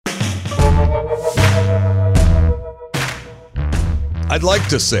I'd like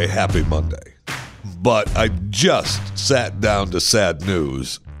to say happy Monday, but I just sat down to sad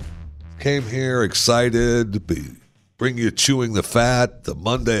news. Came here excited, bring you Chewing the Fat, the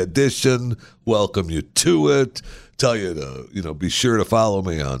Monday edition, welcome you to it, tell you to, be sure to follow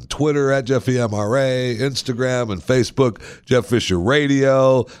me on Twitter at JeffyMRA, Instagram and Facebook, Jeff Fisher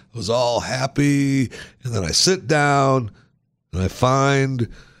Radio. I was all happy, and then I sit down and I find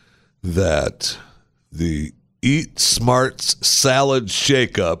that the Eat Smarts salad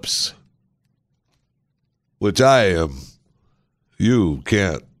shake-ups, which you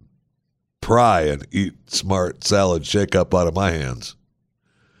can't pry an Eat Smart salad shake-up out of my hands,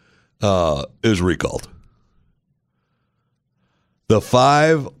 is recalled. The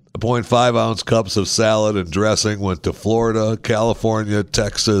 5.5-ounce cups of salad and dressing went to Florida, California,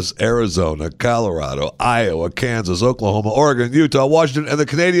 Texas, Arizona, Colorado, Iowa, Kansas, Oklahoma, Oregon, Utah, Washington, and the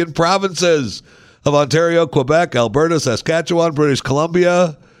Canadian provinces of Ontario, Quebec, Alberta, Saskatchewan, British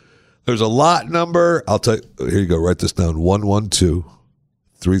Columbia. There's a lot number. I'll tell you. Here you go. Write this down.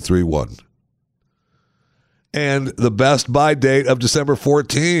 112331. And the best buy date of December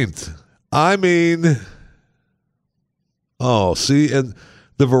 14th. And the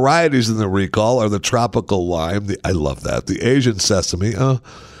varieties in the recall are the tropical lime. I love that. The Asian sesame. The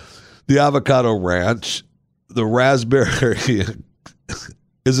avocado ranch. The raspberry.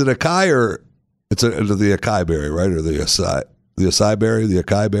 Is it acai or... It's the acai berry, right? Or the acai berry? The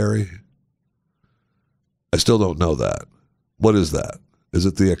acai berry? I still don't know that. What is that? Is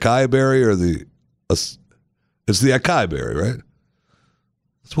it the acai berry or it's the acai berry, right?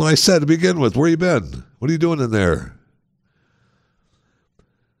 That's what I said to begin with. Where you been? What are you doing in there?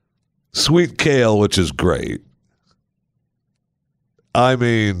 Sweet kale, which is great.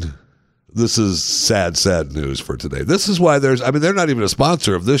 This is sad news for today. This is why they're not even a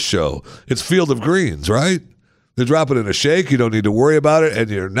sponsor of this show. It's Field of Greens, right? They drop it in a shake. You don't need to worry about it, and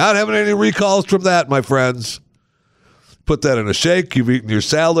you're not having any recalls from that, my friends. Put that in a shake. You've eaten your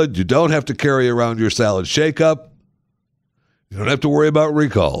salad. You don't have to carry around your salad shake-up. You don't have to worry about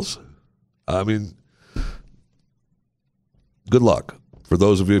recalls. Good luck. For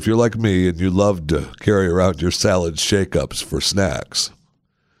those of you, if you're like me and you love to carry around your salad shake-ups for snacks,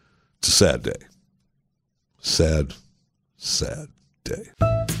 it's a sad day. Sad day.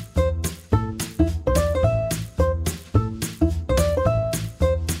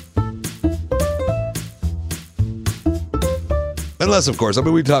 Unless, of course,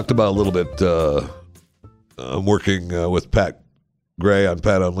 we talked about a little bit, I'm working with Pat Gray on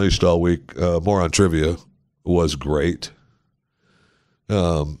Pat Unleashed all week. More on Trivia was great.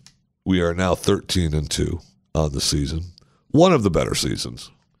 We are now 13-2 on the season. One of the better seasons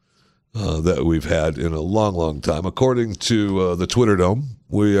that we've had in a long, long time. According to the Twitter Dome,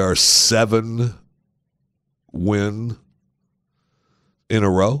 we are 7 win in a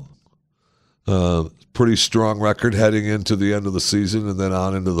row. Pretty strong record heading into the end of the season and then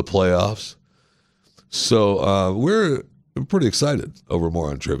on into the playoffs. So we're pretty excited over More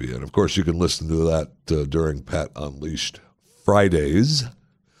on Trivia. And, of course, you can listen to that during Pat Unleashed Fridays,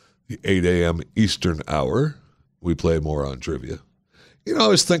 the 8 a.m. Eastern hour. We play More on Trivia. I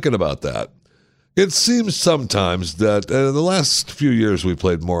was thinking about that. It seems sometimes that in the last few years we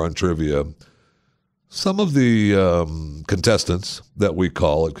played More on Trivia, some of the contestants that we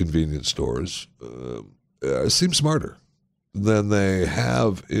call at convenience stores seem smarter than they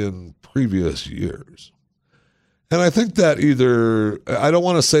have in previous years. And I think that I don't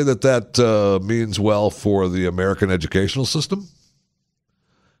want to say that means well for the American educational system.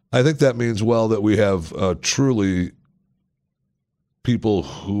 I think that means well that we have truly people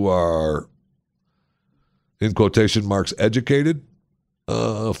who are, in quotation marks, educated,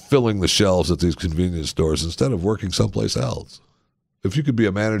 filling the shelves at these convenience stores instead of working someplace else. If you could be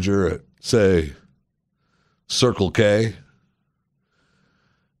a manager at, say, Circle K,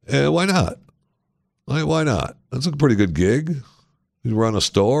 why not? Why not? That's a pretty good gig. You run a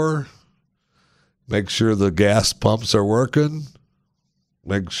store, make sure the gas pumps are working,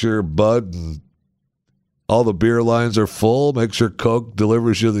 make sure Bud and all the beer lines are full, make sure Coke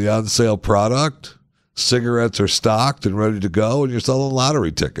delivers you the on-sale product, cigarettes are stocked and ready to go, and you're selling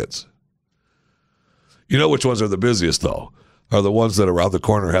lottery tickets. You know which ones are the busiest, though? Are the ones that around the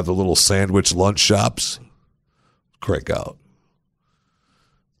corner have the little sandwich lunch shops? Crank out.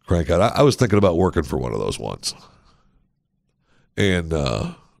 I was thinking about working for one of those ones. And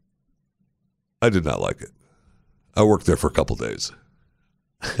I did not like it. I worked there for a couple days.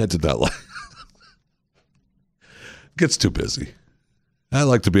 I did not like it. Gets too busy. I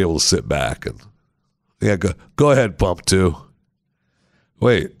like to be able to sit back and, go ahead, pump two.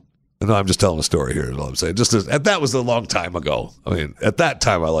 Wait, No, I'm just telling a story here is all I'm saying. That was a long time ago. I mean, at that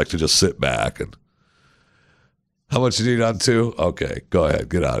time, I like to just sit back and, how much you need on 2? Okay, go ahead,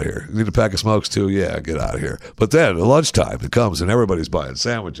 get out of here. You need a pack of smokes too? Yeah, get out of here. But then at lunchtime, it comes and everybody's buying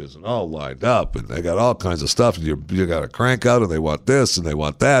sandwiches and all lined up and they got all kinds of stuff. And you got a crank out and they want this and they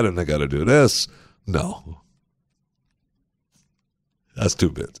want that and they got to do this. No. That's too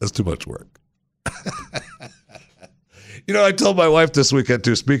big. That's too much work. I told my wife this weekend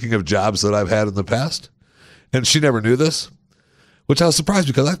too, speaking of jobs that I've had in the past, and she never knew this, which I was surprised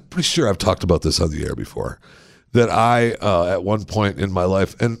because I'm pretty sure I've talked about this on the air before, that I, at one point in my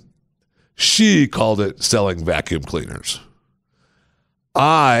life, and she called it selling vacuum cleaners.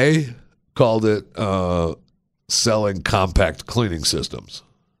 I called it selling compact cleaning systems.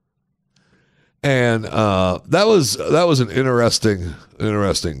 And that was an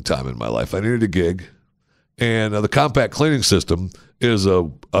interesting time in my life. I needed a gig, and the compact cleaning system is a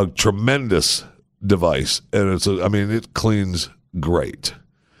tremendous device, and it cleans great.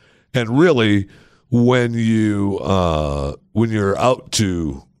 And really, when you're out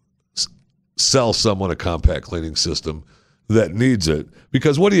to sell someone a compact cleaning system that needs it,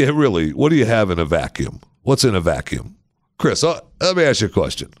 because what do you have in a vacuum? What's in a vacuum? Chris, let me ask you a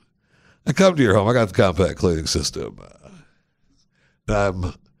question. I come to your home. I got the compact cleaning system.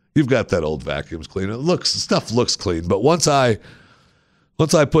 You've got that old vacuum cleaner. Stuff looks clean, but once I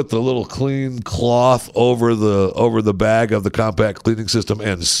put the little clean cloth over the bag of the compact cleaning system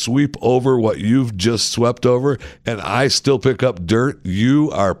and sweep over what you've just swept over, and I still pick up dirt,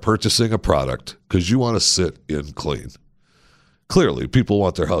 you are purchasing a product because you want to sit in clean. Clearly, people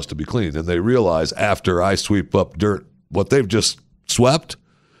want their house to be clean, and they realize after I sweep up dirt, what they've just swept,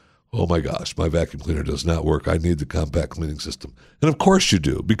 oh my gosh, my vacuum cleaner does not work. I need the compact cleaning system. And of course you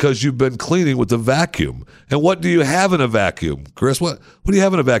do, because you've been cleaning with the vacuum. And what do you have in a vacuum, Chris? What do you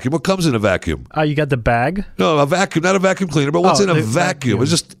have in a vacuum? What comes in a vacuum? You got the bag? No, a vacuum, not a vacuum cleaner, but what's in a vacuum?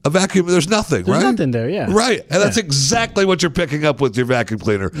 It's just a vacuum. There's nothing, right? There's nothing there, yeah. Right. And that's exactly what you're picking up with your vacuum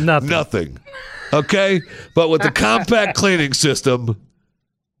cleaner. Nothing. Okay? But with the compact cleaning system,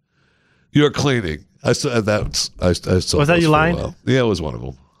 you're cleaning. Was that you lying? Yeah, it was one of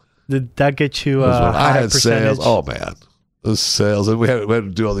them. Did that get you a high I had percentage? sales. Oh, man. The sales. And we had to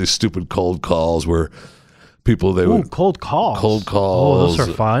do all these stupid cold calls where people, cold calls. Cold calls. Oh, those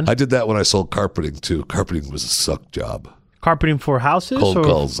are fun. I did that when I sold carpeting, too. Carpeting was a suck job. Carpeting for houses? Cold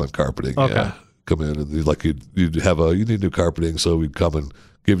calls on carpeting, okay. Yeah. Come in and you need new carpeting, so we'd come and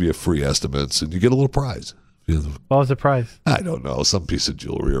give you free estimates, and you get a little prize. What was the prize? I don't know, some piece of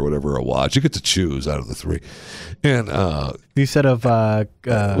jewelry or whatever, a watch. You get to choose out of the 3. And you said of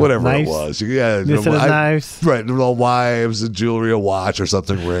whatever knives? it was. Yeah, you said of knives? Right, little wives, and jewelry, a watch or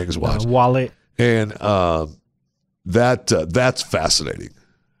something, rings, watch. Wallet. And that's fascinating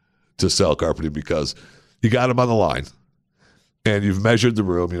to sell carpeting because you got them on the line. And you've measured the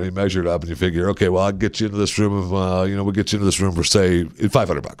room, you measure it up and you figure, okay, well, I'll get you into this room we'll get you into this room for, say,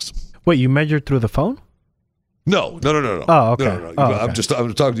 $500. Wait, you measured through the phone? No. Oh, okay. No. Oh, I'm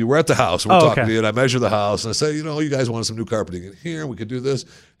talking to you. We're at the house. We're talking to you, and I measure the house, and I say, you guys want some new carpeting in here? We could do this,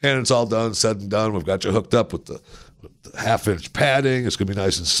 and it's all done, said and done. We've got you hooked up with the half-inch padding. It's gonna be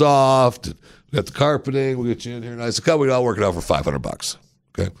nice and soft. And we got the carpeting. We'll get you in here nice. We all work it out for $500.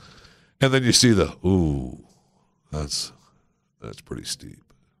 Okay, and then you see that's pretty steep.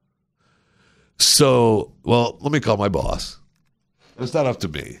 So, well, let me call my boss. It's not up to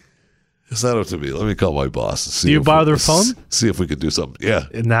me. Let me call my boss and see. Do you borrow their phone? See if we can do something. Yeah.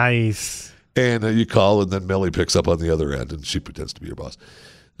 Nice. And you call, and then Millie picks up on the other end, and she pretends to be your boss.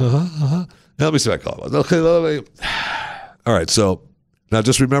 Now, let me see if I call. Okay, all right, so now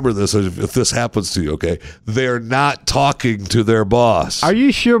just remember this. If this happens to you, okay, they're not talking to their boss. Are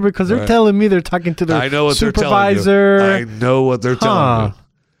you sure? Because they're telling me they're talking to their supervisor. I know what they're telling you.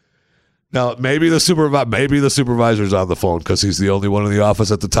 Now, maybe the supervisor's on the phone because he's the only one in the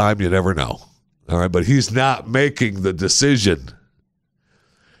office at the time. You never know. All right, but he's not making the decision.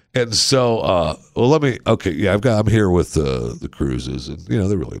 And so, I'm here with the Cruzes, and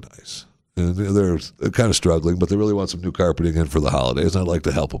they're really nice, and they're kind of struggling, but they really want some new carpeting in for the holidays, and I'd like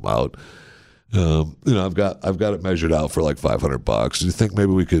to help them out. I've got it measured out for like $500. Do you think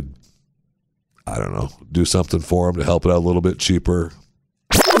maybe we could, I don't know, do something for them to help it out a little bit cheaper?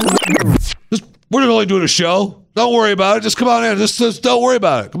 We're only doing a show. Don't worry about it. Just come on in. Just don't worry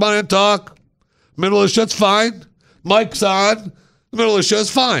about it. Come on in, talk. Middle of the show's fine. Mic's on. The middle of the show's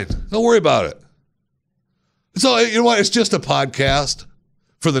fine. Don't worry about it. So you know what? It's just a podcast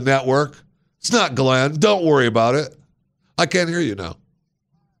for the network. It's not Glenn. Don't worry about it. I can't hear you now.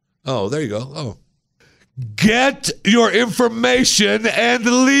 Oh, there you go. Oh. Get your information and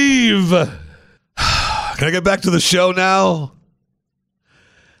leave. Can I get back to the show now?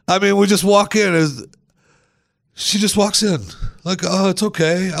 I mean, we just walk in. She just walks in. Like, oh, it's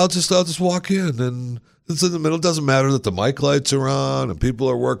okay. I'll just walk in. And it's in the middle. It doesn't matter that the mic lights are on and people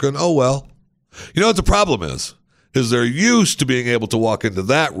are working. Oh, well. You know what the problem is they're used to being able to walk into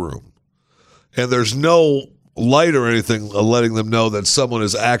that room. And there's no light or anything letting them know that someone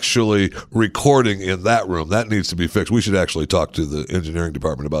is actually recording in that room. That needs to be fixed. We should actually talk to the engineering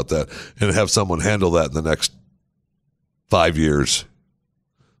department about that and have someone handle that in the next 5 years.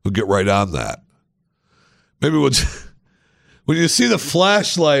 We'll get right on that. Maybe when you see the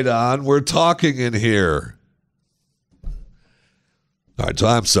flashlight on, we're talking in here. All right, so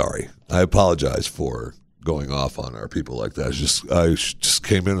I'm sorry. I apologize for going off on our people like that. I just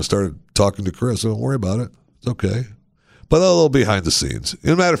came in and started talking to Chris. Don't worry about it. It's okay. But a little behind the scenes. As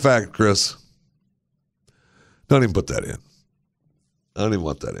a matter of fact, Chris, don't even put that in. I don't even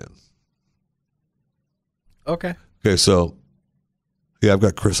want that in. Okay. Okay, so, yeah, I've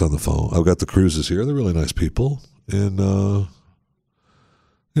got Chris on the phone. I've got the Cruzes here. They're really nice people. And, I'd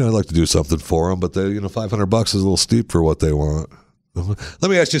like to do something for them, but $500 is a little steep for what they want. Let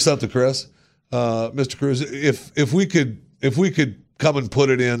me ask you something, Chris. Mr. Cruz, if we could come and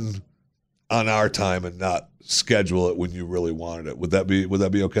put it in on our time and not schedule it when you really wanted it, would that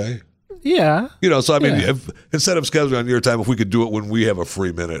be okay? Yeah. So I mean, if instead of scheduling on your time, if we could do it when we have a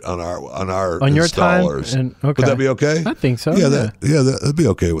free minute on your installers, time, would that be okay? I think so. Yeah, that'd be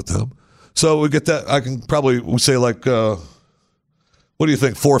okay with them. So we get that. I can probably say like, what do you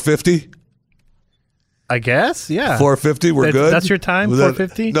think? 450. I guess, yeah. 450, we're good. That's your time.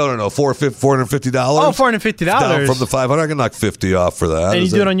 450. No, $450. Oh, $450 down from the 500. I can knock 50 off for that. And you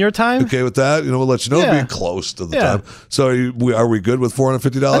do it on your time. Okay with that? We'll let you know. It'll be close to the time. So are we good with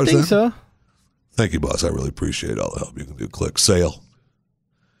 $450? I think so. Thank you, boss. I really appreciate all the help you can do. Click sale.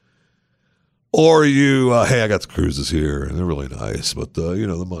 Or hey, I got the Cruzes here, and they're really nice, but the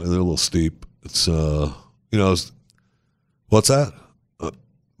money, they're a little steep. It's what's that?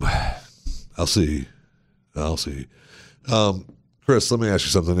 I'll see. Chris, let me ask you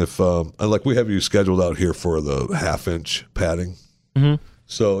something. If we have you scheduled out here for the 1/2-inch padding. Mm-hmm.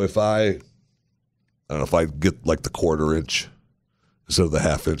 So if I don't know if I get like the 1/4 inch instead of the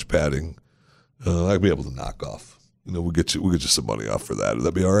 1/2-inch padding, I'd be able to knock off. We'll get you some money off for that. Would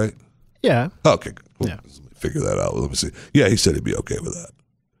that be all right? Yeah. Okay. Cool. Yeah. Let me figure that out. Let me see. Yeah, he said he'd be okay with that.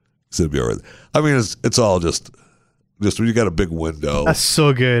 He said it'd be all right. I mean, it's all just when you got a big window. That's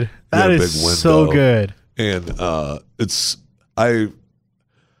so good. That is so good. And I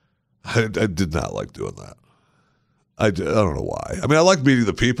did not like doing that. I don't know why. I mean, I like meeting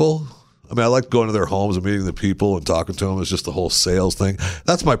the people. I mean, I like going to their homes and meeting the people and talking to them. It's just the whole sales thing.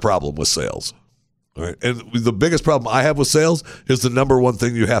 That's my problem with sales. All right. And the biggest problem I have with sales is the number one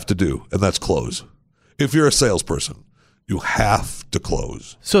thing you have to do, and that's close. If you're a salesperson, you have to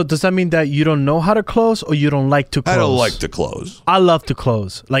close. So does that mean that you don't know how to close or you don't like to close? I don't like to close. I love to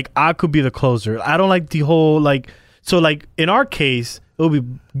close. Like, I could be the closer. I don't like the whole, in our case, it would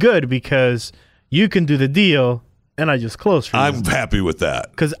be good because you can do the deal and I just close for you. I'm happy with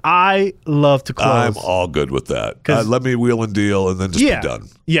that. Because I love to close. I'm all good with that. Let me wheel and deal and then just be done.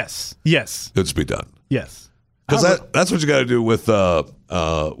 Yes. Just be done. Yes. Because that's what you got to do with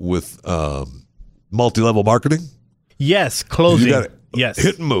multi-level marketing. Yes, closing. You gotta, yes.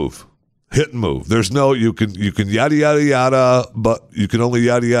 Hit and move. There's no, you can yada, yada, yada, but you can only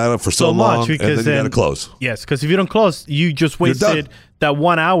yada, yada for so long, and then you got to close. Yes, because if you don't close, you just wasted that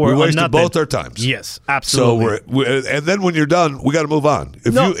 1 hour. We wasted both our times. Yes, absolutely. So and then when you're done, we got to move on.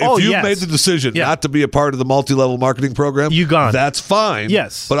 If you made the decision not to be a part of the multi-level marketing program, you gone. That's fine.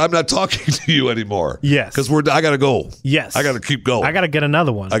 Yes, but I'm not talking to you anymore. Yes, because I got to go. Yes, I got to keep going. I got to get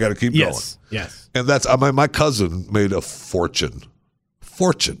another one. I got to keep going. Yes. And that's my cousin made a fortune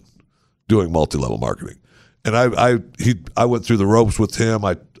doing multi-level marketing, and I went through the ropes with him.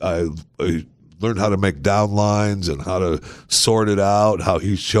 I learned how to make downlines and how to sort it out. How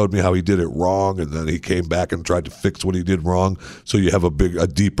he showed me how he did it wrong, and then he came back and tried to fix what he did wrong. So you have a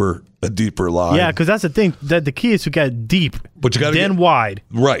deeper line. Yeah, because that's the thing. That the key is to get deep, but you got to then wide.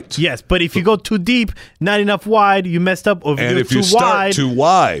 Right. Yes, but if you go too deep, not enough wide, you messed up. Or if you start too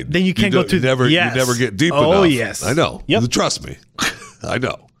wide, then you can't go too. You never get deep enough. Oh yes, I know. Yep. Trust me, I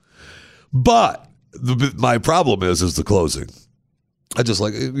know. But my problem is the closing. I just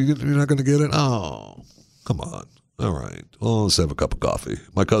like, you're not going to get it? Oh, come on. All right. Well, let's have a cup of coffee.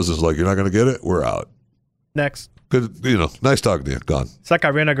 My cousin's like, you're not going to get it? We're out. Next. Good. Nice talking to you. Gone. It's like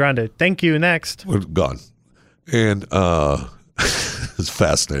Ariana Grande. Thank you. Next. We're gone. And it's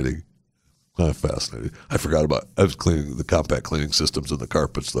fascinating. Fascinating. I forgot about. I was cleaning the compact cleaning systems in the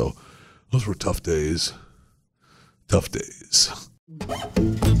carpets, though. Those were tough days. Tough days.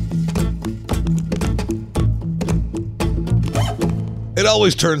 It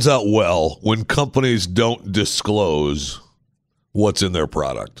always turns out well when companies don't disclose what's in their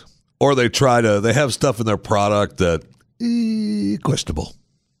product, or they have stuff in their product that questionable.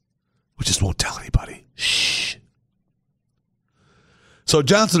 We just won't tell anybody. Shh. So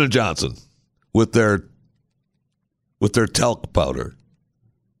Johnson & Johnson with their talc powder.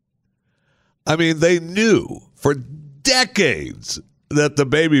 I mean, they knew for decades that the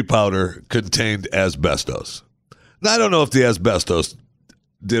baby powder contained asbestos. Now, I don't know if the asbestos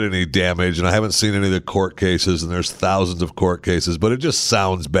did any damage, and I haven't seen any of the court cases, and there's thousands of court cases, but it just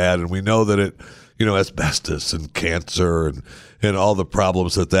sounds bad, and we know that it, asbestos and cancer and all the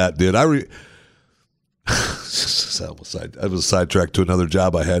problems that did. I was sidetracked to another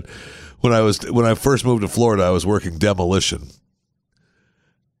job I had. When I first moved to Florida, I was working demolition.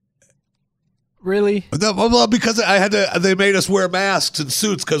 Really? Well, because they made us wear masks and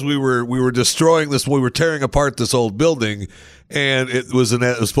suits because we were destroying this. We were tearing apart this old building, and it was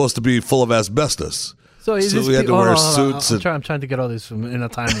supposed to be full of asbestos. So we had to wear suits. I'm trying to get all this in a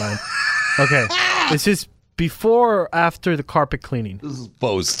timeline. Okay, is this before or after the carpet cleaning? This is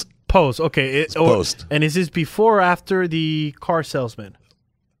post. Post. Okay, post. And is this before or after the car salesman?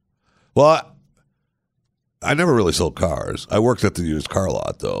 Well, I never really sold cars. I worked at the used car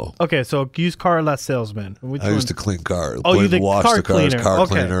lot, though. Okay, so used car lot salesman. I used to clean cars. Oh, you did wash car the cars, cleaner. car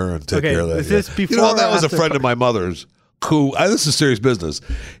cleaner, and take care of that. Is this before that was a after friend of my mother's. This is serious business.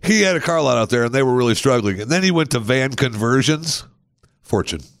 He had a car lot out there, and they were really struggling. And then he went to van conversions.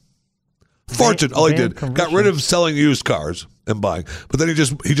 Fortune. All he did, got rid of selling used cars and buying, but then he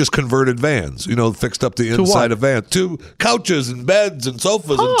just converted vans. Fixed up the inside of vans to couches and beds and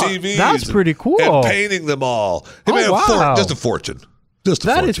sofas and TVs. That's pretty cool. And painting them all. He made just a fortune.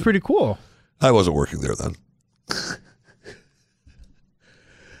 That is pretty cool. I wasn't working there then.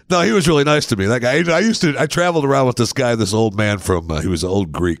 No, he was really nice to me. That guy. I traveled around with this guy, this old man from. He was an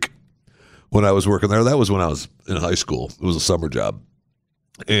old Greek when I was working there. That was when I was in high school. It was a summer job,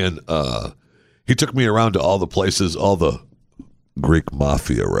 and he took me around to all the places, all the Greek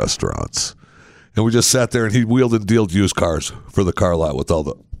mafia restaurants, and we just sat there. And he wheeled and dealed used cars for the car lot with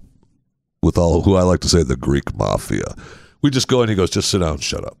all who I like to say the Greek mafia. We just go and he goes, just sit down, and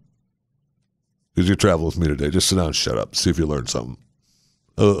shut up. Because you travel with me today, just sit down, and shut up, see if you learn something.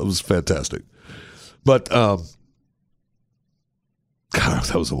 It was fantastic. But, God,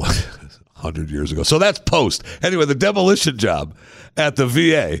 that was 100 years ago. So that's post. Anyway, the demolition job at the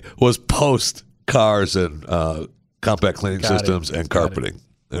VA was post cars and compact cleaning systems and carpeting.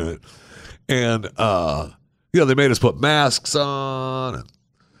 And, they made us put masks on and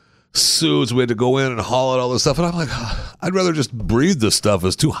suits. We had to go in and haul it, all this stuff. And I'm like, I'd rather just breathe this stuff.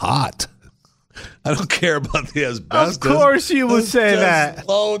 It's too hot. I don't care about the asbestos. Of course you would say that.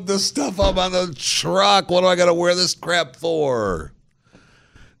 Load the stuff up on the truck. What do I got to wear this crap for?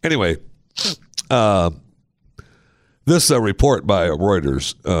 Anyway, this report by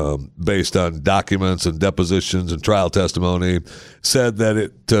Reuters, based on documents and depositions and trial testimony, said that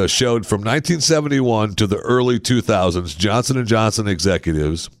it showed from 1971 to the early 2000s, Johnson & Johnson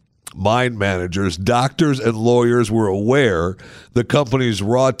executives, mine managers, doctors, and lawyers were aware the company's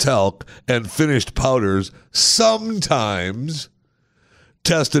raw talc and finished powders sometimes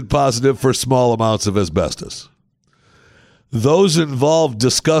tested positive for small amounts of asbestos. Those involved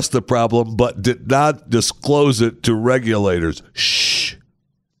discussed the problem but did not disclose it to regulators. Shh.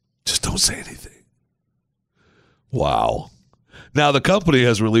 Just don't say anything. Wow. Now, the company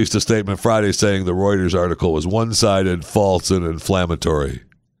has released a statement Friday saying the Reuters article was one-sided, false, and inflammatory.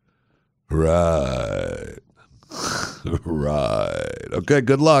 Right. Okay,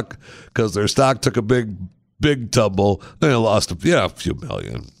 good luck, because their stock took a big tumble. They lost a few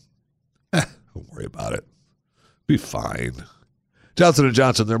million. Don't worry about it. Be fine. Johnson &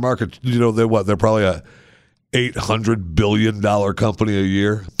 Johnson, their market, they're probably a $800 billion company a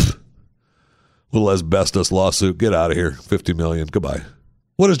year. Little asbestos lawsuit. Get out of here. $50 million. Goodbye.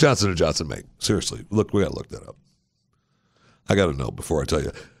 What does Johnson & Johnson make? Seriously. Look, we got to look that up. I got to know before I tell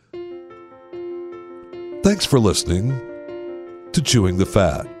you. Thanks for listening to Chewing the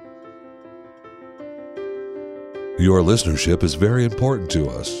Fat. Your listenership is very important to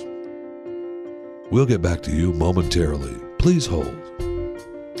us. We'll get back to you momentarily. Please hold.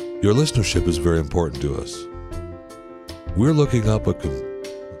 Your listenership is very important to us. We're looking up what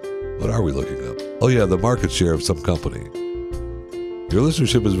are we looking up? Oh yeah, the market share of some company. Your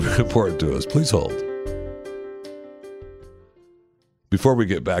listenership is very important to us. Please hold. Before we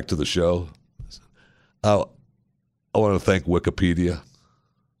get back to the show, I want to thank Wikipedia.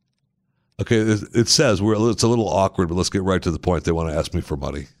 Okay, it says it's a little awkward, but let's get right to the point. They want to ask me for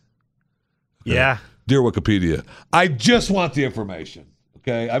money. Okay. Yeah. Dear Wikipedia, I just want the information.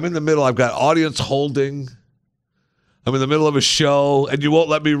 Okay, I'm in the middle. I've got audience holding. I'm in the middle of a show, and you won't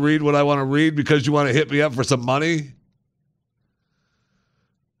let me read what I want to read because you want to hit me up for some money?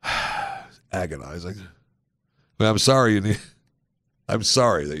 Agonizing. I mean, I'm sorry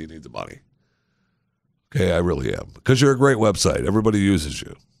that you need the money. Okay, I really am. Because you're a great website. Everybody uses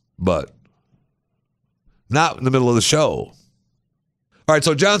you. But not in the middle of the show. All right,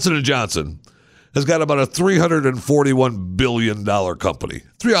 so Johnson & Johnson has got about a $341 billion company.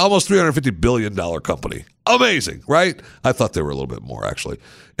 Almost $350 billion company. Amazing, right? I thought they were a little bit more, actually.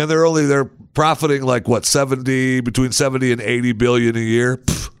 And they're profiting like, what, between 70 and 80 billion a year?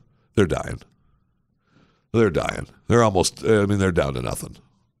 Pfft, they're dying. They're dying. They're down to nothing.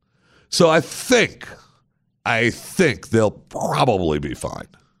 So I think they'll probably be fine.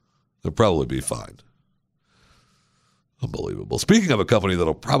 They'll probably be fine. Unbelievable. Speaking of a company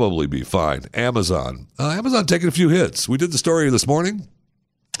that'll probably be fine, Amazon. Amazon taking a few hits. We did the story this morning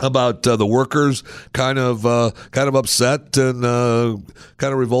about the workers kind of upset and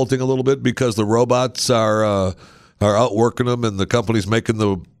kind of revolting a little bit because the robots are outworking them and the company's making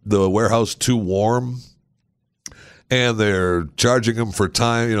the warehouse too warm. And they're charging them for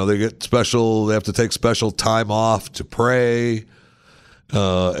time. They have to take special time off to pray.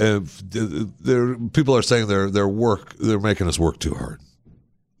 And people are saying they're making us work too hard.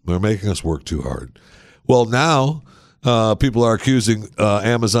 They're making us work too hard. Well, now people are accusing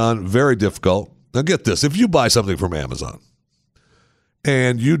Amazon, very difficult. Now get this, if you buy something from Amazon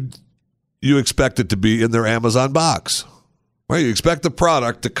and you expect it to be in their Amazon box, right? You expect the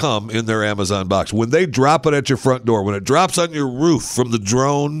product to come in their Amazon box. When they drop it at your front door, when it drops on your roof from the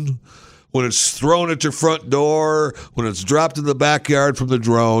drone, when it's thrown at your front door, when it's dropped in the backyard from the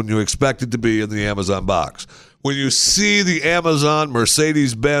drone, you expect it to be in the Amazon box. When you see the Amazon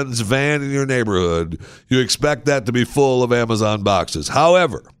Mercedes-Benz van in your neighborhood, you expect that to be full of Amazon boxes.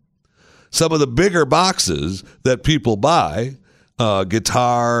 However, some of the bigger boxes that people buy,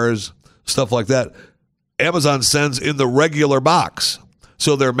 guitars, stuff like that, Amazon sends in the regular box.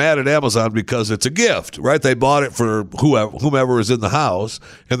 So they're mad at Amazon because it's a gift, right? They bought it for whomever is in the house,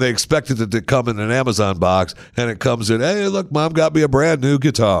 and they expected it to come in an Amazon box, and it comes in, hey, look, Mom got me a brand new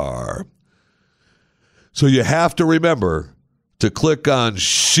guitar. So you have to remember to click on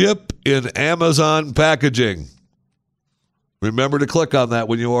Ship in Amazon Packaging. Remember to click on that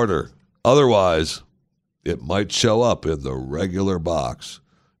when you order. Otherwise, it might show up in the regular box,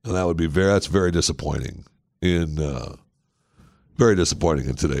 and that's very disappointing Very disappointing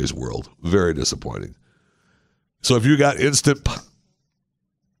in today's world. Very disappointing. So if you got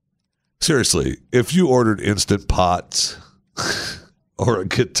seriously, if you ordered Instant Pots or a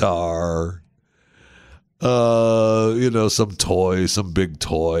guitar, some toy, some big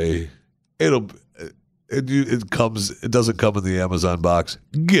toy, it doesn't come in the Amazon box.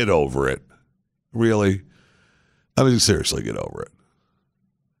 Get over it. Really? I mean, seriously, get over it.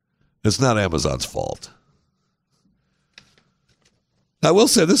 It's not Amazon's fault. I will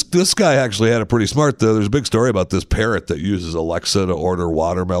say this guy actually had a pretty smart, there's a big story about this parrot that uses Alexa to order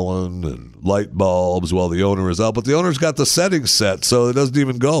watermelon and light bulbs while the owner is out, but the owner's got the settings set, so it doesn't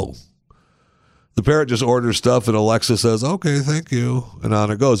even go. The parrot just orders stuff and Alexa says, okay, thank you, and on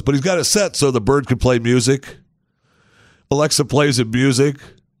it goes. But he's got it set so the bird can play music. Alexa plays the music.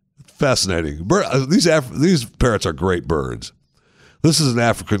 Fascinating. These parrots are great birds. This is an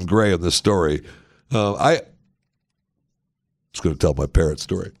African gray in this story. I was going to tell my parrot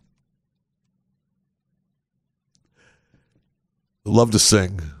story. Loved to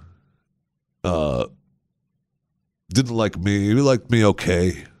sing. Didn't like me. He liked me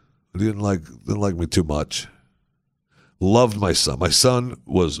okay. He didn't like me too much. Loved my son. My son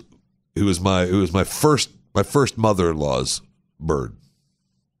was my first mother-in-law's bird.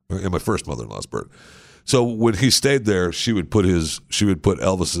 And my first mother-in-law's bird. So when he stayed there, she would put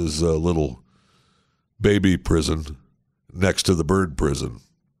Elvis's little baby prison next to the bird prison.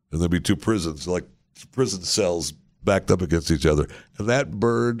 And there'd be two prisons, like prison cells backed up against each other. And that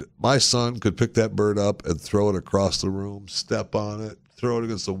bird, my son could pick that bird up and throw it across the room, step on it, throw it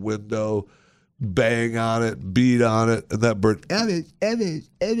against the window, bang on it, beat on it. And that bird, Elvis,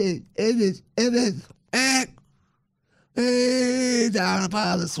 hey, down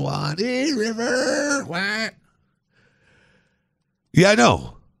by the Swanee River. Whack. Yeah, I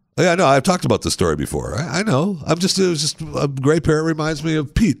know. I've talked about this story before. I know. It was just a gray parrot reminds me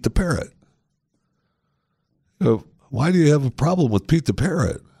of Pete the parrot. Why do you have a problem with Pete the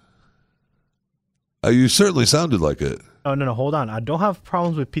parrot? You certainly sounded like it. Oh, no, hold on. I don't have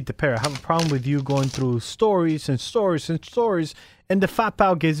problems with Pete the Parrot. I have a problem with you going through stories and stories and stories. And the Fat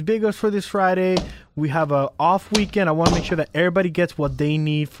Pal gets bigger for this Friday. We have a off weekend. I want to make sure that everybody gets what they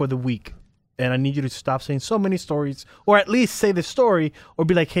need for the week. And I need you to stop saying so many stories, or at least say the story, or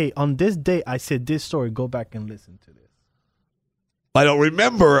be like, hey, on this day, I said this story. Go back and listen to this. I don't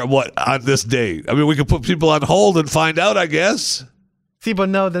remember what on this date. I mean, we could put people on hold and find out, I guess. See, but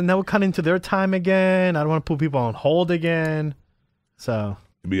no, then they'll cut into their time again. I don't want to put people on hold again. So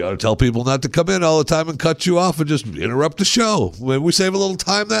You ought to tell people not to come in all the time and cut you off and just interrupt the show. We save a little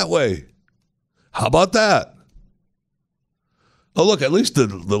time that way. How about that? Oh, look, at least the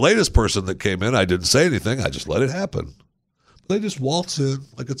latest person that came in, I didn't say anything. I just let it happen. They just waltz in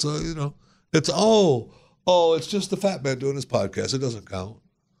like it's it's just the fat man doing his podcast. It doesn't count.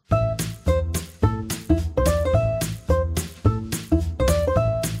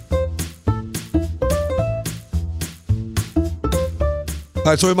 All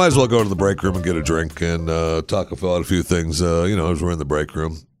right, so we might as well go to the break room and get a drink and talk about a few things, as we're in the break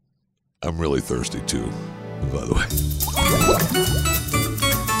room. I'm really thirsty, too, by the way.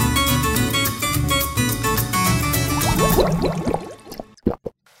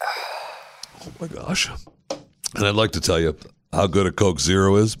 Oh, my gosh. And I'd like to tell you how good a Coke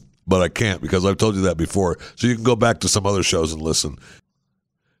Zero is, but I can't because I've told you that before. So you can go back to some other shows and listen.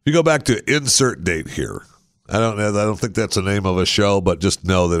 If you go back to insert date here, I don't think that's the name of a show, but just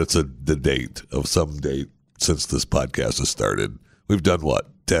know that it's the date of some date since this podcast has started. We've done,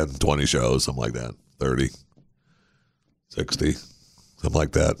 10, 20 shows, something like that, 30, 60, something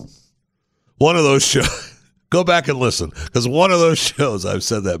like that. One of those shows, go back and listen, because one of those shows, I've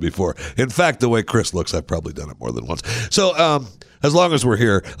said that before. In fact, the way Chris looks, I've probably done it more than once. So as long as we're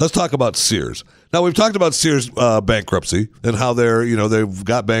here, let's talk about Sears. Now, we've talked about Sears bankruptcy and how they've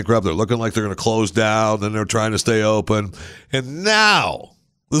got bankrupt. They're looking like they're going to close down, then they're trying to stay open. And now,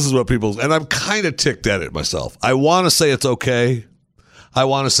 this is what and I'm kind of ticked at it myself. I want to say it's okay. I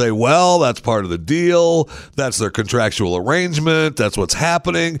want to say, well, that's part of the deal. That's their contractual arrangement. That's what's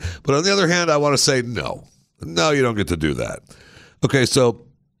happening. But on the other hand, I want to say, no, you don't get to do that. Okay, so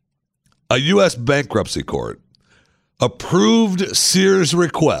a U.S. bankruptcy court approved Sears'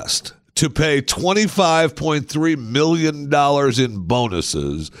 request to pay $25.3 million in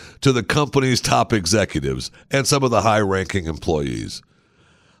bonuses to the company's top executives and some of the high-ranking employees.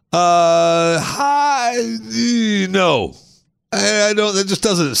 No. I don't. That just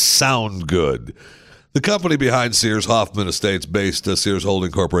doesn't sound good. The company behind Sears, Hoffman Estates-based Sears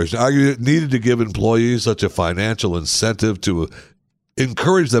Holding Corporation, argued it needed to give employees such a financial incentive to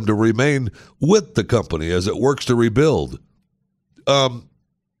encourage them to remain with the company as it works to rebuild.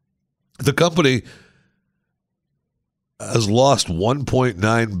 The company has lost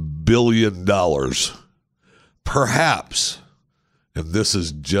 $1.9 billion. Perhaps, and this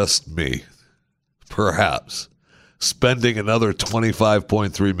is just me, perhaps spending another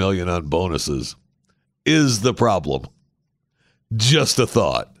 $25.3 million on bonuses is the problem. Just a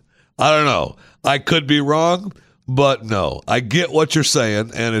thought. I don't know. I could be wrong, but no. I get what you're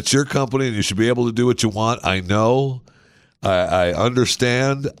saying, and it's your company, and you should be able to do what you want. I know. I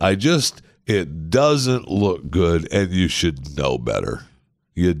understand. It doesn't look good, and you should know better.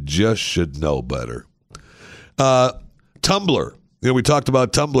 You just should know better. Tumblr. We talked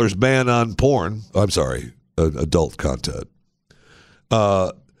about Tumblr's ban on porn. I'm sorry, adult content.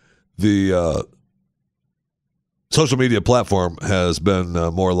 The social media platform has been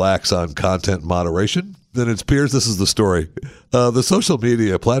more lax on content moderation than its peers. This is the story. The social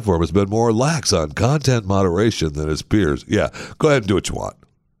media platform has been more lax on content moderation than its peers. Yeah, go ahead and do what you want.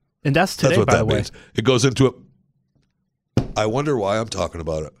 And that's today, what by that the way. means. It goes into it. I wonder why I'm talking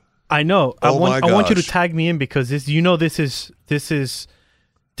about it. I know. Oh I want you to gosh. tag me in because this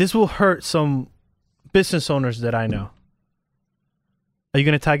will hurt some business owners that I know. Are you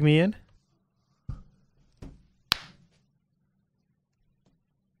going to tag me in?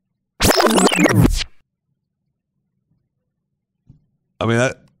 I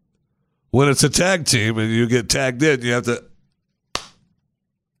mean, when it's a tag team and you get tagged in, you have to.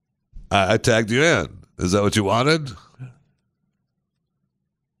 I tagged you in. Is that what you wanted?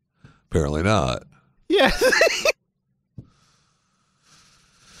 Apparently not. Yeah.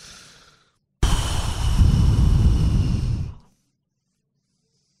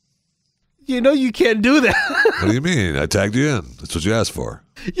 You can't do that. What do you mean? I tagged you in. That's what you asked for.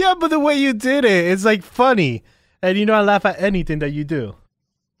 Yeah, but the way you did it's like funny. And I laugh at anything that you do.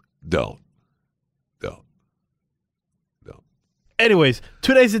 Don't. Anyways,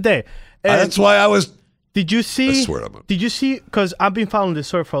 today's the day. And That's why I was. did you see? I swear I'm. Did you see? Because I've been following this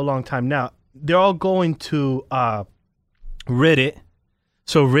story for a long time now. they're all going to Reddit.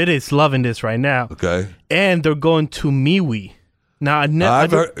 So Reddit's loving this right now. Okay. And they're going to MeWe. Now,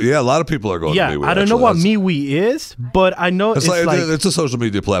 I've heard, a lot of people are going to MeWe. I don't know what MeWe is, but I know it's like it's a social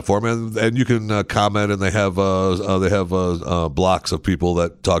media platform, and you can comment, and they have blocks of people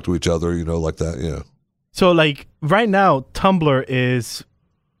that talk to each other, like that. Yeah. So, like right now, Tumblr is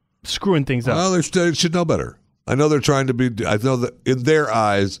screwing things up. Well, they should know better. I know they're trying to be. I know that in their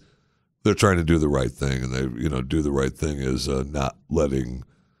eyes, they're trying to do the right thing, and they, do the right thing is not letting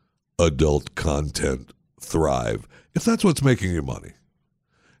adult content thrive. If that's what's making you money,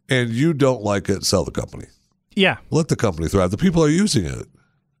 and you don't like it, sell the company. Yeah, let the company thrive. The people are using it.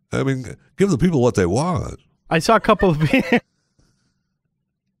 I mean, give the people what they want. I saw a couple of.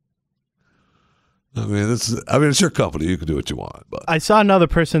 it's your company. You can do what you want. But I saw another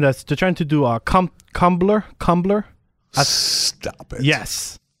person they're trying to do a Cumblr. Stop it.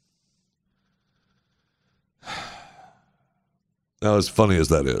 Yes. Now, as funny as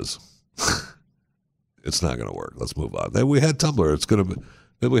that is, it's not going to work. Let's move on. We had Tumblr.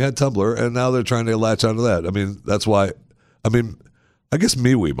 We had Tumblr, and now they're trying to latch onto that. I mean, that's why. I mean, I guess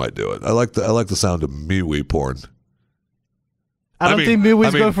MeWe might do it. I like the sound of MeWe porn. I don't think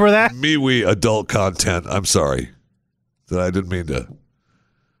MeWe's good for that. MeWe adult content. I'm sorry that I didn't mean to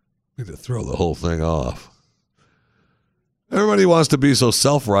throw the whole thing off. Everybody wants to be so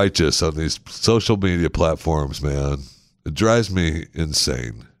self-righteous on these social media platforms, man. It drives me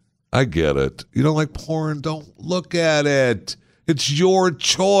insane. I get it. You don't like porn? Don't look at it. It's your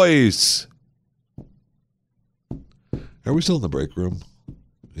choice. Are we still in the break room?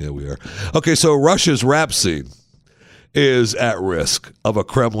 Yeah, we are. Okay, so Russia's rap scene is at risk of a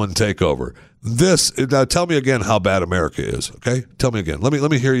Kremlin takeover. Now tell me again how bad America is, okay? Tell me again. Let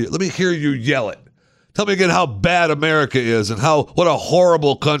me hear you. Let me hear you yell it. Tell me again how bad America is and what a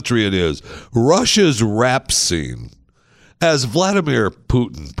horrible country it is. Russia's rap scene, as Vladimir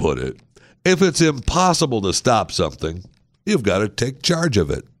Putin put it, if it's impossible to stop something, you've got to take charge of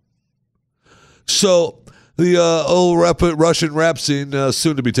it. So the old Russian rap scene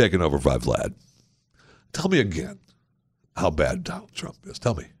soon to be taken over by Vlad. Tell me again how bad Donald Trump is.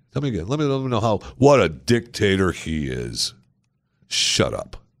 Tell me again. Let me know what a dictator he is. Shut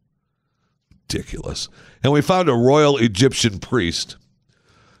up. Ridiculous. And we found a royal Egyptian priest,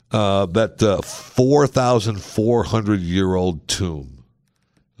 that 4,400-year-old tomb.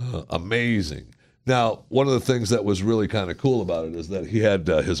 Amazing. Now, one of the things that was really kind of cool about it is that he had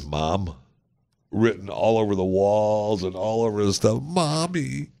his mom written all over the walls and all over the stuff.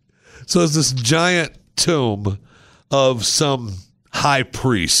 Mommy. So it's this giant tomb of some high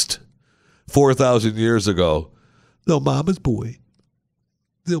priest 4,000 years ago. No mama's boy.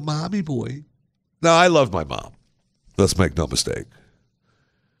 No mommy boy. Now, I love my mom. Let's make no mistake.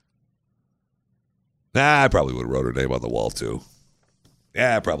 I probably would have wrote her name on the wall, too.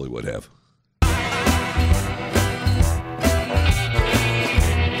 Yeah, I probably would have.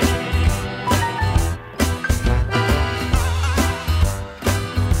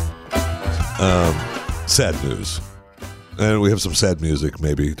 Sad news. And we have some sad music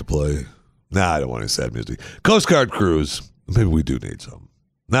maybe to play. Nah, I don't want any sad music. Coast Guard crews. Maybe we do need some.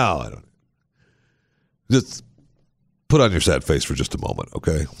 No, I don't. Just put on your sad face for just a moment,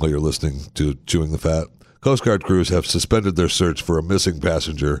 okay, while you're listening to Chewing the Fat. Coast Guard crews have suspended their search for a missing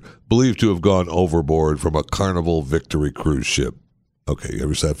passenger believed to have gone overboard from a Carnival Victory cruise ship. Okay, you have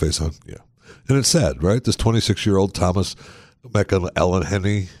your sad face on? Yeah. And it's sad, right? This 26-year-old Thomas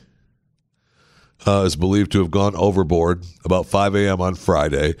McElhenny is believed to have gone overboard about 5 a.m. on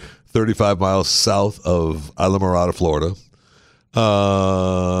Friday, 35 miles south of Islamorada, Florida.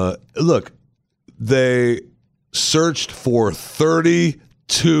 Look, they searched for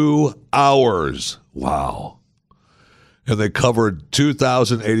 32 hours. Wow. And they covered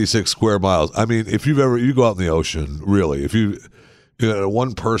 2,086 square miles. I mean, if you go out in the ocean, really, if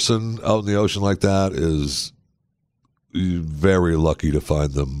one person out in the ocean like that is very lucky to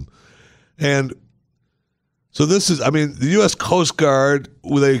find them. And so this is, the U.S. Coast Guard,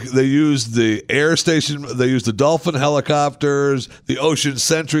 they used the air station, they used the Dolphin helicopters, the Ocean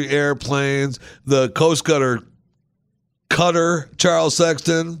Sentry airplanes, the Coast Guard cutter, Charles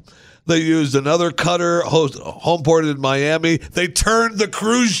Sexton. They used another cutter homeported in Miami. They turned the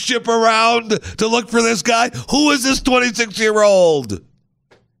cruise ship around to look for this guy. Who is this 26-year-old?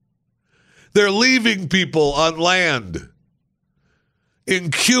 They're leaving people on land. In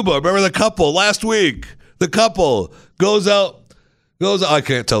Cuba, remember the couple last week? The couple goes out. I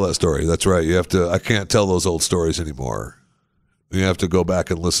can't tell that story. That's right. I can't tell those old stories anymore. You have to go back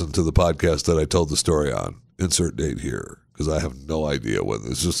and listen to the podcast that I told the story on. Insert date here. because I have no idea when.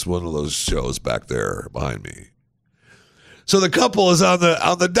 It's just one of those shows back there behind me. So the couple is on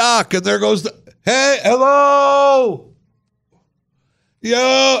the dock, and there goes hey, hello,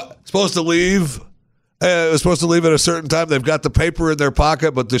 yo, supposed to leave. It was supposed to leave at a certain time. They've got the paper in their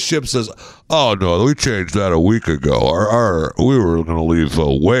pocket, but the ship says, "Oh no, we changed that a week ago. We were going to leave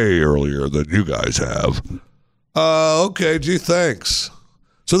way earlier than you guys have." Okay, gee, thanks.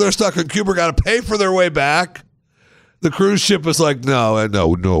 So they're stuck in Cuba, got to pay for their way back. The cruise ship is like, no,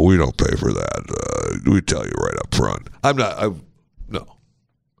 we don't pay for that. We tell you right up front. No.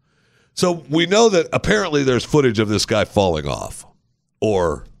 So we know that apparently there's footage of this guy falling off,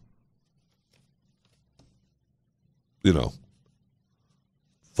 or,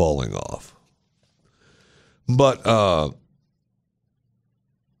 falling off. But,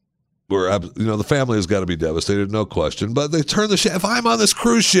 the family has got to be devastated, no question. But they turn the ship. If I'm on this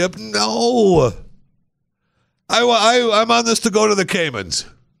cruise ship, no. I'm on this to go to the Caymans.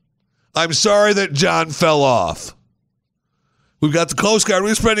 I'm sorry that John fell off. We've got the Coast Guard.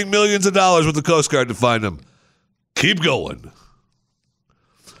 We're spending millions of dollars with the Coast Guard to find him. Keep going.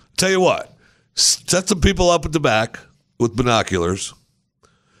 Tell you what, set some people up at the back with binoculars.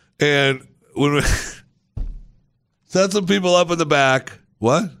 And when we set some people up in the back,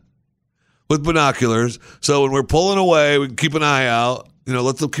 what? With binoculars. So when we're pulling away, we can keep an eye out.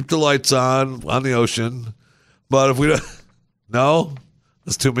 Let them keep the lights on the ocean. But if we don't, no,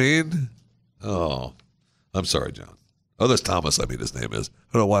 that's too mean. Oh, I'm sorry, John. Oh, that's Thomas. His name is.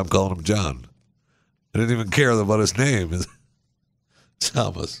 I don't know why I'm calling him John. I didn't even care about his name.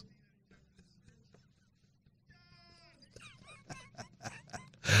 Thomas.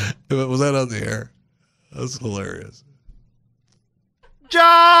 Was that on the air? That's hilarious.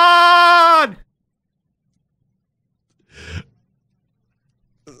 John!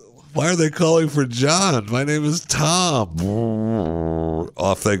 Why are they calling for John? My name is Tom.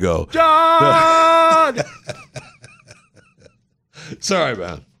 Off they go. John! Sorry,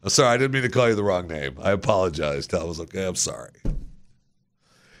 man. I'm sorry. I didn't mean to call you the wrong name. I apologize. Tom was okay. I'm sorry.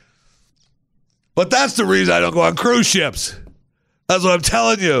 But that's the reason I don't go on cruise ships. That's what I'm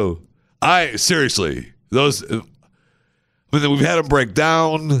telling you. Seriously, we've had them break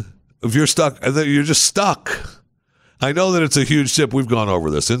down. If you're stuck, you're just stuck. I know that it's a huge ship. We've gone over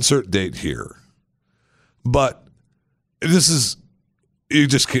this. Insert date here. But this is, you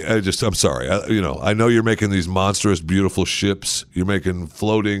just can't, I'm sorry. I know you're making these monstrous, beautiful ships. You're making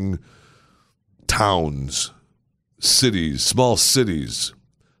floating towns, cities, small cities.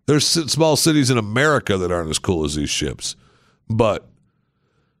 There's small cities in America that aren't as cool as these ships. But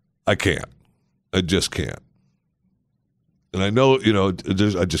I can't. I just can't. And I know, I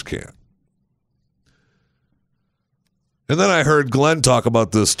just can't. And then I heard Glenn talk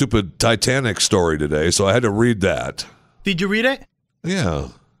about the stupid Titanic story today, so I had to read that. Did you read it? Yeah.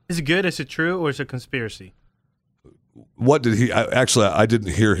 Is it good? Is it true? Or is it a conspiracy? What did he... I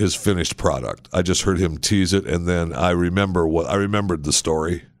didn't hear his finished product. I just heard him tease it, and then I remembered the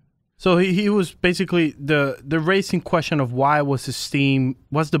story. So he was basically the racing question of why was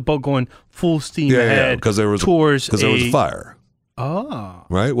the boat going full steam ahead? Because there was a fire. Oh.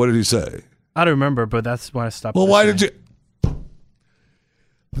 Right? What did he say? I don't remember, but that's when I stopped. Well, why did you...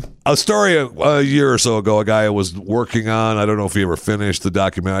 A story a year or so ago, a guy was working on, I don't know if he ever finished the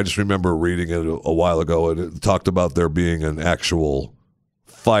document. I just remember reading it a while ago, and it talked about there being an actual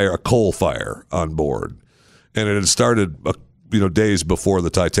fire, a coal fire on board. And it had started, days before the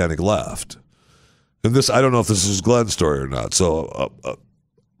Titanic left. And this, I don't know if this is Glenn's story or not. So,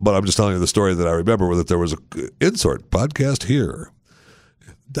 but I'm just telling you the story that I remember, that there was an insert podcast here.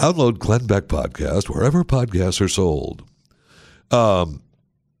 Download Glenn Beck Podcast wherever podcasts are sold.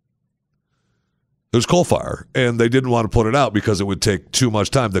 There's coal fire, and they didn't want to put it out because it would take too much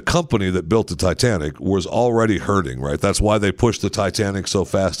time. The company that built the Titanic was already hurting, right? That's why they pushed the Titanic so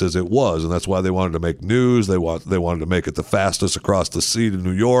fast as it was, and that's why they wanted to make news. They wanted to make it the fastest across the sea to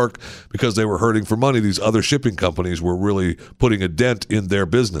New York because they were hurting for money. These other shipping companies were really putting a dent in their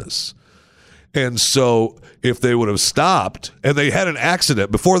business. And so if they would have stopped, and they had an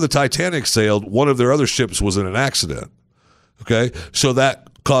accident. Before the Titanic sailed, one of their other ships was in an accident. Okay? So that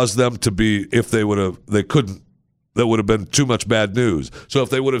caused them to be, that would have been too much bad news. So if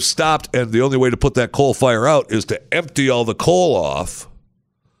they would have stopped, and the only way to put that coal fire out is to empty all the coal off,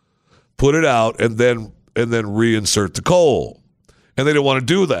 put it out, and then reinsert the coal. And they didn't want to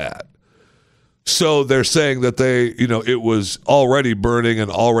do that. So they're saying that it was already burning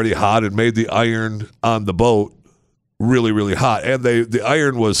and already hot and made the iron on the boat really, really hot. And the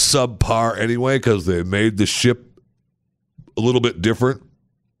iron was subpar anyway because they made the ship a little bit different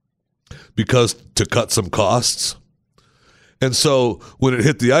because to cut some costs. And so when it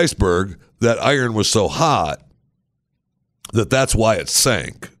hit the iceberg, that iron was so hot that's why it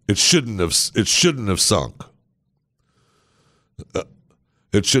sank. It shouldn't have sunk.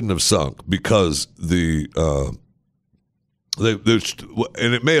 It shouldn't have sunk because and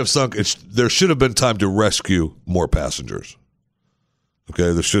it may have sunk. There should have been time to rescue more passengers.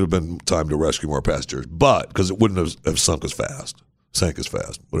 Okay, there should have been time to rescue more passengers, but because it wouldn't have sank as fast,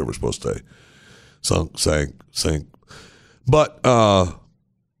 whatever we're supposed to say, sank. But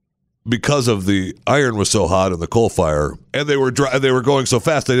because of the iron was so hot in the coal fire, and they were going so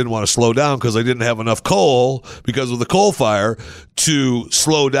fast, they didn't want to slow down because they didn't have enough coal because of the coal fire to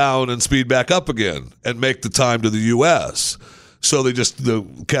slow down and speed back up again and make the time to the U.S. So the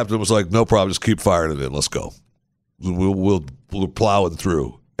captain was like, "No problem, just keep firing it in. Let's go. We're plowing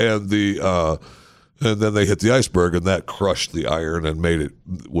through." And then they hit the iceberg, and that crushed the iron and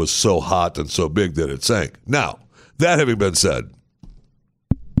was so hot and so big that it sank. Now, that having been said,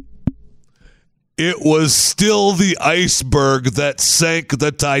 it was still the iceberg that sank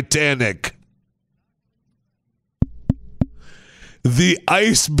the Titanic. The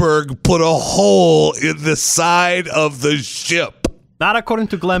iceberg put a hole in the side of the ship. Not according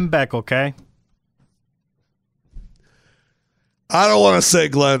to Glenn Beck, okay? I don't want to say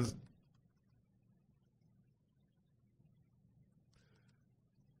Glenn.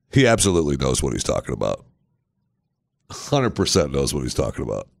 He absolutely knows what he's talking about. 100% knows what he's talking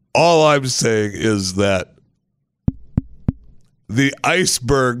about. All I'm saying is that the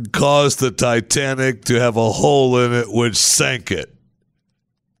iceberg caused the Titanic to have a hole in it which sank it.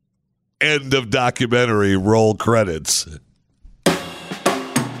 End of documentary. Roll credits.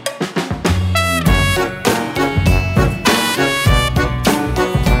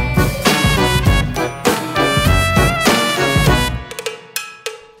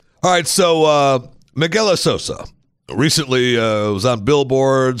 All right, so Miguel Sosa recently was on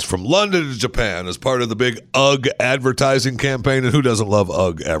billboards from London to Japan as part of the big UGG advertising campaign. And who doesn't love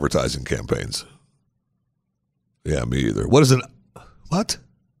UGG advertising campaigns? Yeah, me either. What is what?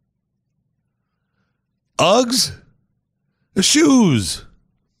 Uggs? The shoes,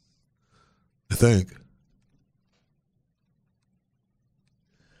 I think.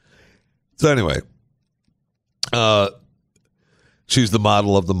 So anyway, she's the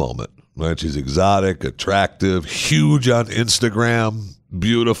model of the moment, right? She's exotic, attractive, huge on Instagram,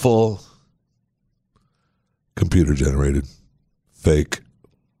 beautiful, computer generated, fake.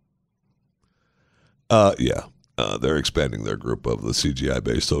 They're expanding their group of the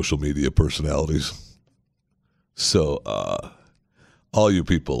CGI-based social media personalities. So all you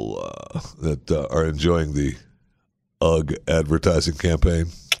people that are enjoying the UGG advertising campaign,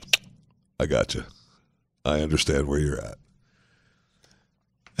 I got you. I understand where you're at.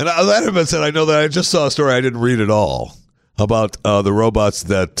 And that having been said, I know that I just saw a story, I didn't read it all, about the robots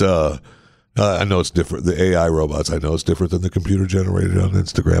that, I know it's different, the AI robots, I know it's different than the computer generated on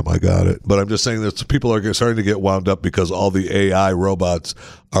Instagram, I got it. But I'm just saying that people are starting to get wound up because all the AI robots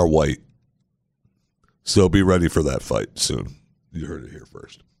are white. So be ready for that fight soon. You heard it here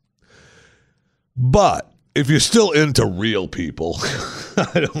first. But if you're still into real people,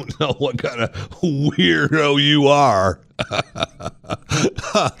 I don't know what kind of weirdo you are.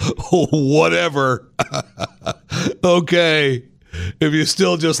 Whatever. Okay. If you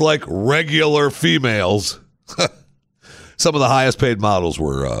still just like regular females, some of the highest paid models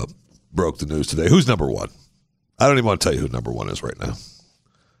broke the news today. Who's number one? I don't even want to tell you who number one is right now,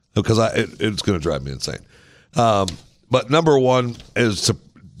 because it's going to drive me insane. But number one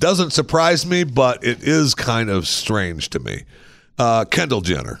doesn't surprise me, but it is kind of strange to me. Kendall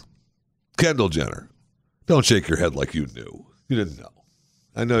Jenner. Don't shake your head like you knew. You didn't know.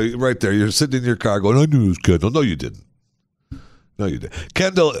 I know, right there. You're sitting in your car going, I knew it was Kendall. No, you didn't. No, you didn't.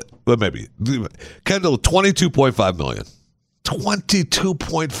 Kendall, well, maybe. Kendall, $22.5 million.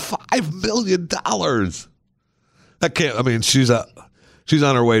 $22.5 million. That can't, I mean, she's on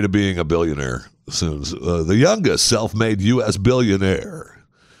her way to being a billionaire soon. The youngest self-made U.S. billionaire.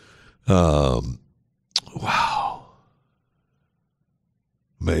 Wow.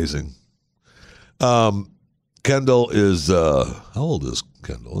 Amazing. Kendall is, how old is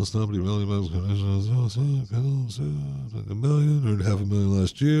Kendall? It's nobody really knows. $1 million, earned $500,000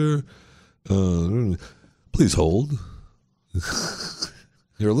 last year. Please hold.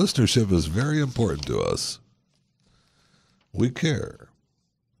 Your listenership is very important to us. We care.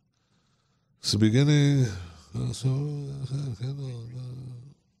 It's the beginning.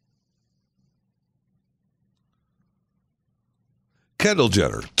 Kendall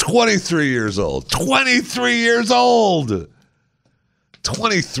Jenner, 23 years old. 23 years old.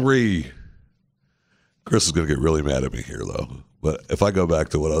 23. Chris is going to get really mad at me here, though. But if I go back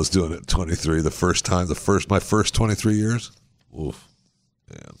to what I was doing at 23, my first 23 years, oof,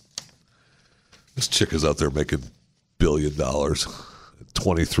 man. This chick is out there making $1 billion at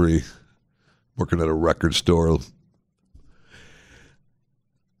 23, working at a record store.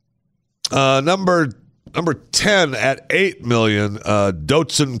 Number 10 at $8 million,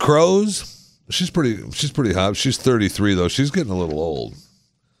 Dotzen Crows. She's pretty hot. She's 33 though. She's getting a little old.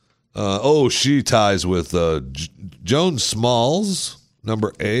 She ties with Joan Smalls,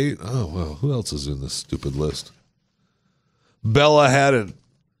 number 8. Oh well, who else is in this stupid list? Bella Hadid,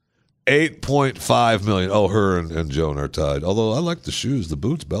 $8.5 million. Oh, her and Joan are tied. Although I like the shoes, the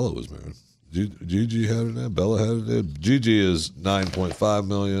boots Bella was wearing. Gigi had it. Bella had it. Gigi is $9.5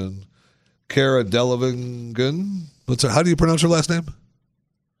 million. Cara Delevingne. How do you pronounce her last name?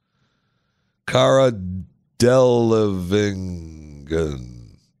 Cara Delevingne.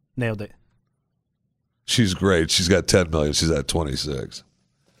 Nailed it. She's great. She's got $10 million. She's at 26.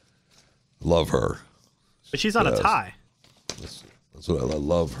 Love her. But she's on a tie. That's what I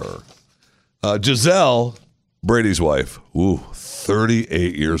love her. Giselle, Brady's wife. Ooh,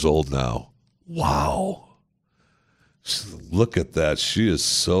 38 years old now. Wow. Look at that. She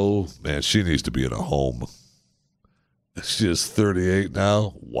is man, she needs to be in a home. She is 38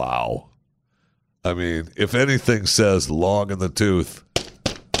 now. Wow. I mean, if anything says long in the tooth,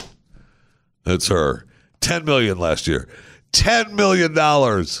 it's her. $10 million last year. $10 million.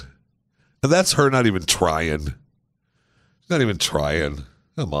 And that's her not even trying. Not even trying.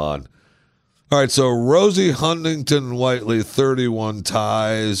 Come on. All right, so Rosie Huntington-Whiteley, 31,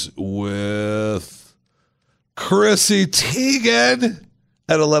 ties with Chrissy Teigen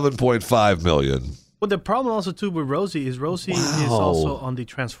at $11.5 million. Well, the problem also, too, with Rosie is also on the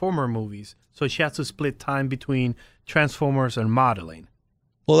Transformer movies. So she has to split time between Transformers and modeling.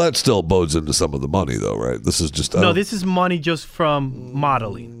 Well, that still bodes into some of the money, though, right? This is just... No, this is money just from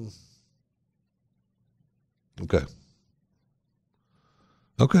modeling. Okay.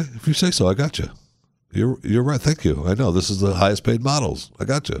 Okay, if you say so, I got you. You're right. Thank you. I know this is the highest paid models. I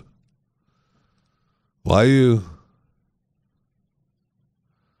got you. Why do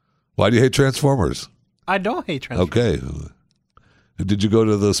you hate Transformers? I don't hate Transformers. Okay. Did you go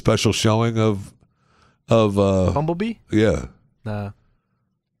to the special showing of Bumblebee? Yeah. Nah.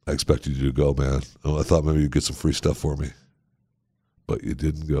 I expected you to go, man. Oh, I thought maybe you'd get some free stuff for me, but you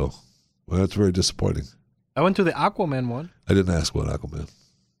didn't go. Well, that's very disappointing. I went to the Aquaman one. I didn't ask about Aquaman.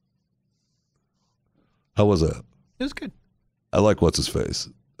 How was that? It was good. I like what's his face.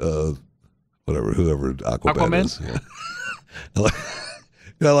 Whoever Aquaman is. Yeah.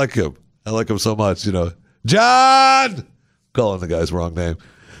 I like him. I like him so much, John! Calling the guy's wrong name.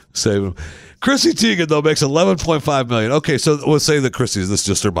 Save him. Chrissy Teigen, though, makes $11.5 million. Okay, so we'll say that this is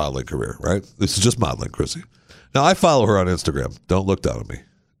just her modeling career, right? This is just modeling, Chrissy. Now, I follow her on Instagram. Don't look down on me.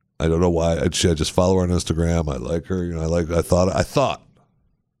 I don't know why. I just follow her on Instagram. I like her. I thought.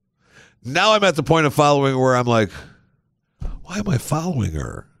 Now I'm at the point of following where I'm like, why am I following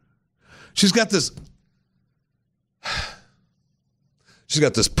her? She's got this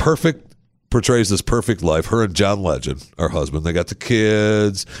portrays this perfect life. Her and John Legend, her husband, they got the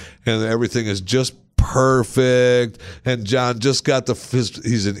kids, and everything is just perfect. And John just got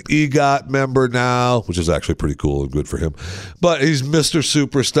he's an EGOT member now, which is actually pretty cool and good for him. But he's Mr.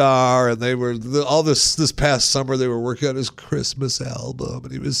 Superstar, and they were all this past summer they were working on his Christmas album,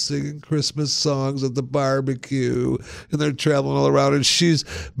 and he was singing Christmas songs at the barbecue, and they're traveling all around, and she's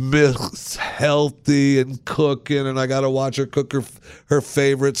healthy and cooking, and I got to watch her cook her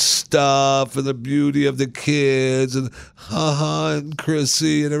favorite stuff, and the beauty of the kids, and and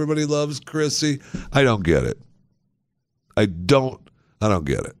Chrissy, and everybody loves Chrissy. I don't get it. I don't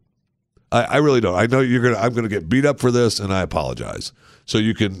get it. I really don't. I know I'm gonna get beat up for this, and I apologize. So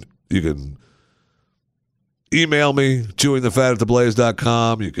you can email me,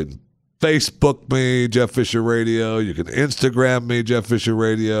 chewingthefat@theblaze.com. You can Facebook me, Jeff Fisher Radio. You can Instagram me, Jeff Fisher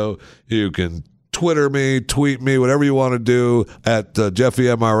Radio. You can Twitter me, tweet me, whatever you want to do at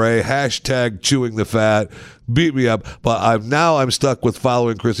JeffyMRA, hashtag Chewing the Fat. Beat me up. But I'm stuck with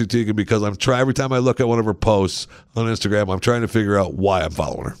following Chrissy Teigen because every time I look at one of her posts on Instagram, I'm trying to figure out why I'm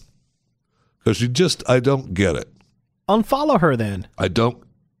following her. Because I don't get it. Unfollow her then. I don't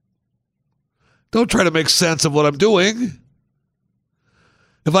try to make sense of what I'm doing.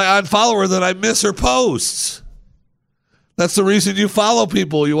 If I unfollow her, then I miss her posts. That's the reason you follow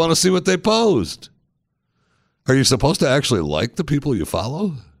people. You want to see what they post. Are you supposed to actually like the people you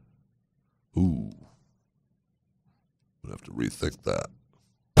follow? Ooh. I'm going to have to rethink that.